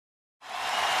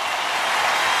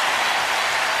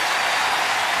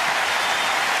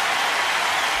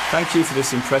Thank you for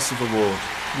this impressive award.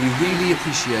 We really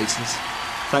appreciate it.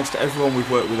 Thanks to everyone we've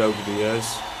worked with over the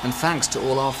years. And thanks to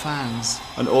all our fans.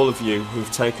 And all of you who've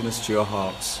taken us to your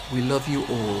hearts. We love you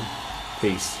all.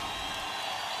 Peace.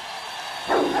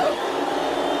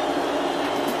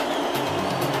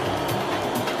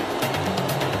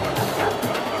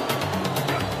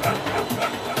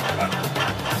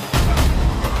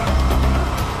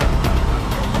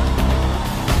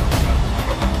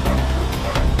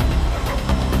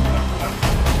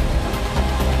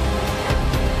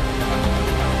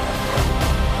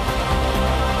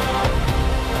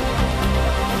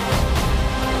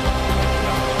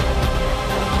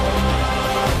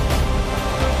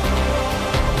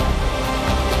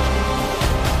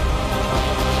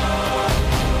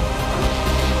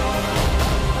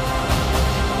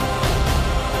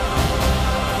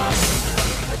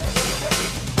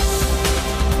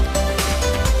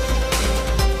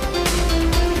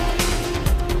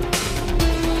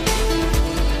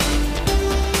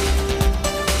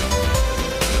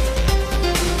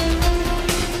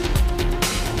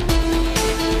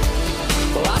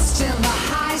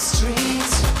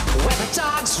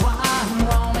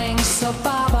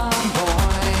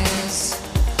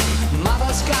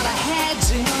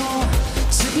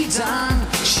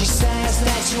 She says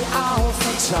that you are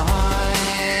for toys.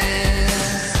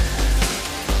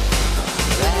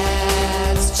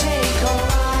 Let's take a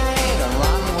ride and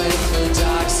run with the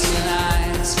dogs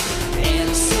tonight in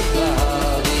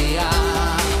suburbia.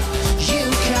 You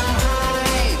can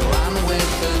hide, run with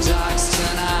the dogs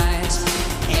tonight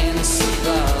in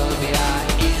suburbia,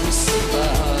 in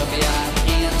suburbia,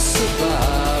 in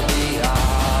suburbia.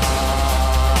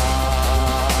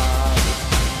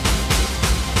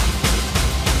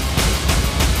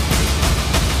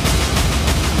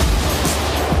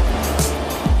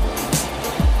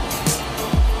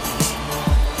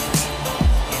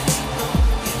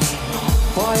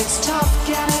 Boy, it's tough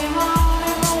getting on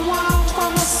in the world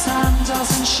when the sun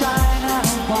doesn't shine.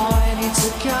 And boy, you need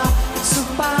to go. It's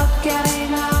about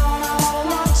getting out. Oh,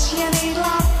 what you need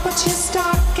love, but you're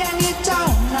stuck and you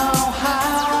don't know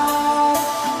how.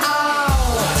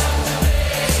 Oh,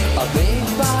 a big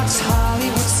box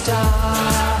Hollywood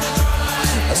star,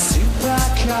 a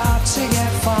supercar to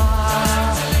get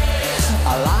far,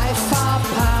 a life of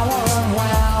power and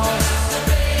wealth.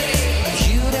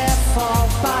 Beautiful,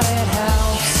 but it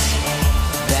helps.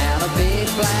 Then a big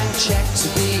blank check to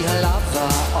be a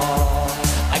lover, or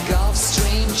a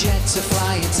Gulfstream jet to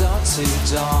fly you door to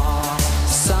door.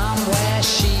 Somewhere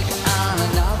chic on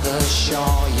another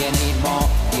shore. You need more,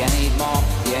 you need more,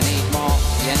 you need more,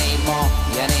 you need more,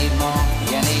 you need more,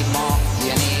 you need more,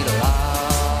 you need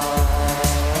love.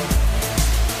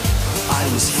 I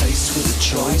was faced with a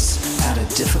choice at a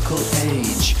difficult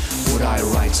age. Would I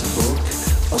write a book,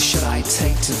 or should I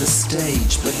take to the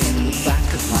stage? But in the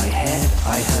back of my head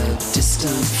I heard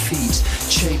distant feet,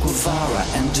 Che Guevara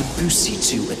and Debussy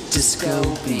to a disco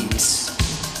beat.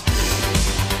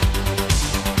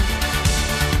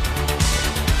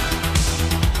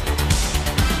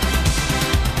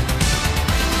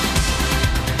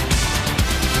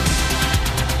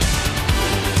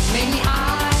 Maybe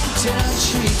I didn't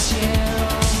treat you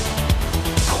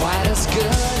quite as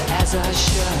good as I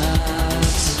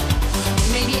should.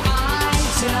 Maybe I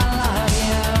didn't love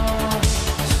you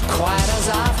quite as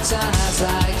often as I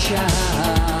could.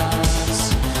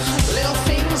 Little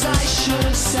things I should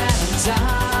have said and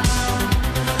done,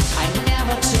 I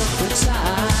never took the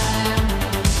time.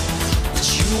 But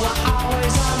you were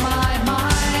always on my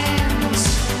mind.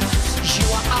 You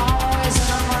were always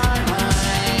on my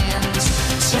mind.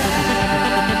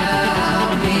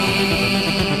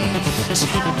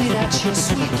 Tell me that your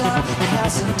sweet love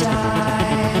hasn't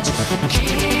died.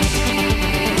 Give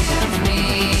me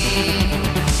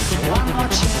one more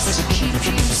chance to keep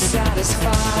you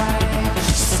satisfied,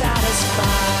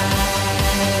 satisfied.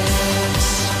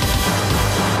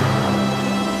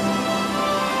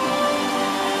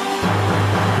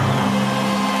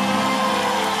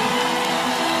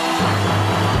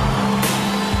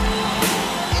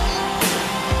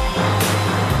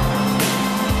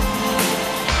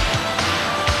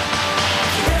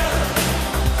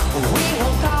 We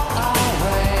will go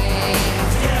away.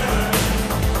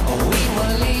 We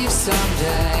will leave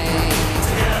someday.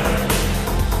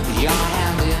 Your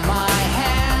hand in my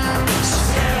hand.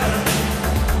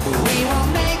 We will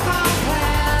make our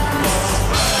plans.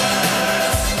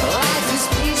 Life is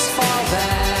peaceful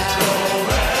there,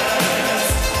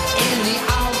 in the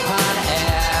open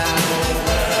air,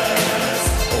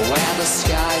 where the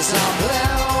skies are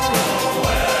blue.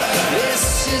 This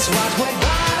is what we're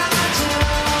gonna do.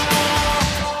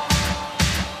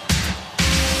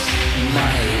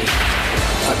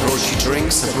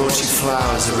 I brought you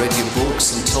flowers, I read your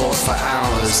books and talked for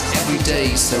hours. Every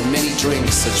day, so many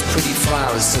drinks, such pretty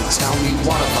flowers. So tell me,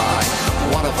 what have I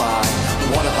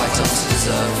done to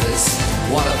deserve this?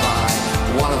 What have I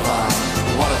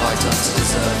done to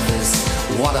deserve this?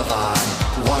 What have I?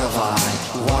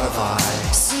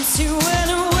 Since you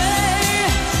went away,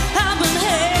 I've been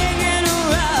hanging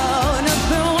around. I've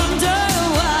been wondering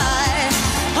why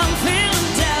I'm feeling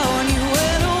down. You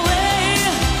went away,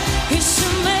 it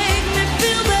should make me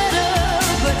feel better,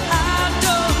 but I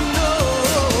don't know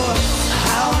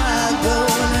how am I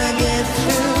gonna get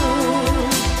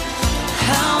through.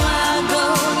 How am I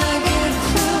gonna get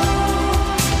through?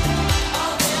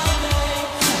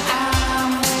 I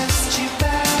missed you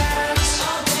bad.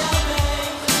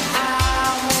 I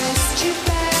missed you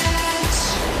bad.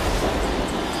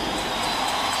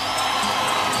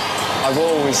 I've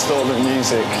always thought that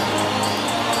music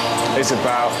is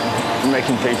about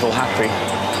making people happy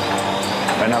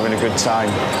and having a good time.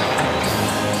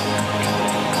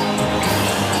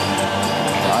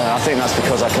 I think that's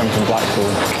because I come from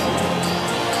Blackpool.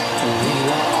 We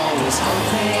were always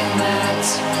hoping that,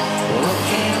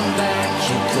 looking back,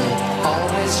 you could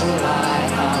always rely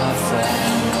on a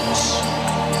friend.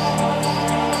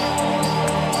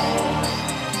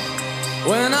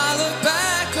 When I look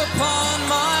back upon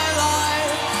my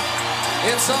life,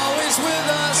 it's always with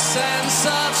a sense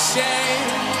of shame.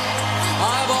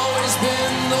 I've always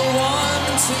been the one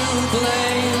to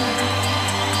blame.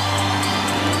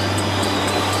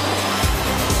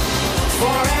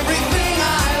 For everything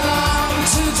I long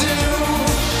to do,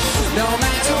 no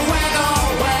matter when or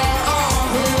where or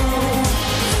who,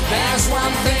 there's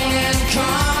one thing in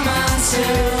common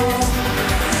too.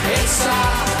 It's a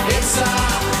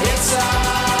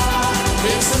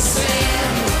sin.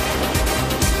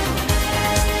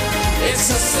 It's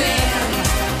a sin.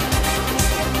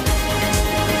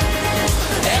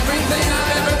 Everything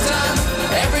I've ever done,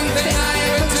 everything I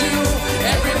ever do,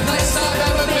 every place I've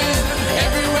ever been,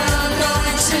 everywhere I'm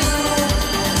going to,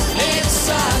 it's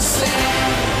a sin.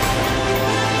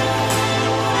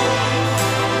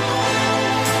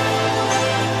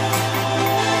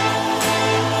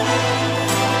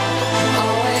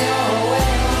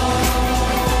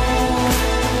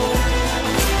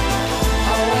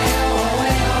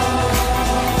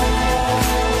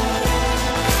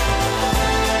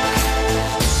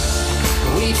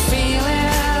 We feel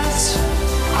it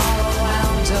all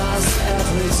around us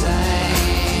every day,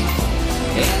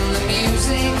 in the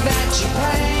music that you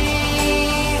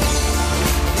play.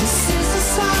 This is a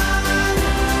song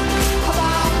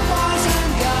about boys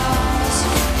and girls.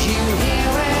 You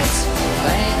hear it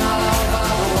playing all over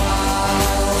the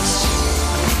world.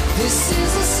 This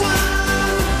is a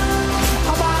song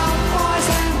about boys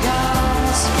and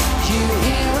girls. You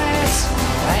hear it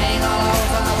playing all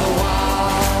over the world.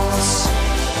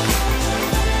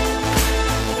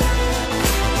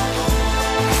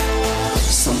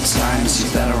 Sometimes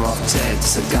you're better off dead.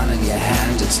 There's a gun in your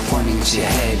hand, it's pointing at your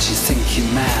head. You think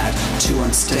you're mad, too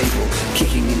unstable,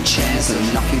 kicking in chairs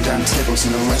and knocking down tables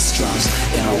in a restaurant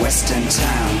in a West End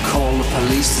town. Call the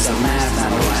police, there's a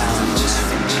madman around.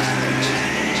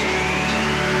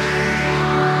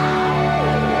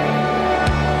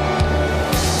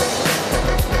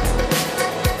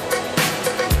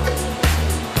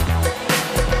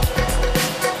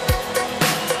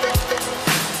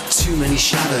 Too many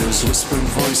shadows, whispering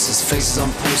voices, faces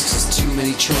on posters, too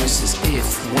many choices.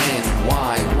 If, when,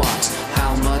 why, what,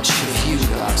 how much have you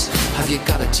got? Have you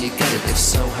got it, do you get it? If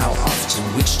so, how often?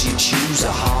 Which do you choose,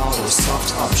 a hard or a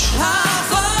soft option? How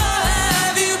far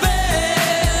have you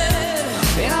been?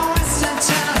 In a western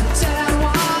town, dead and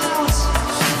wild,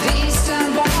 the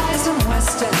eastern boys and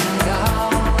western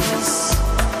girls.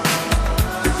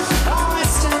 A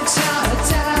western town,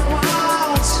 dead and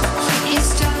wild,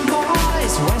 eastern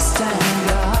boys, western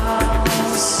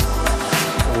girls.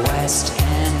 West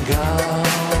End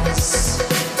girls.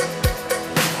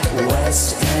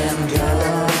 West End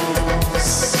girls.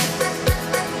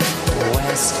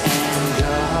 West End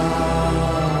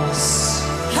girls.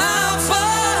 How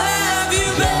far have you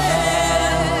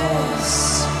been?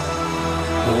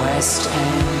 West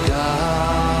End girls.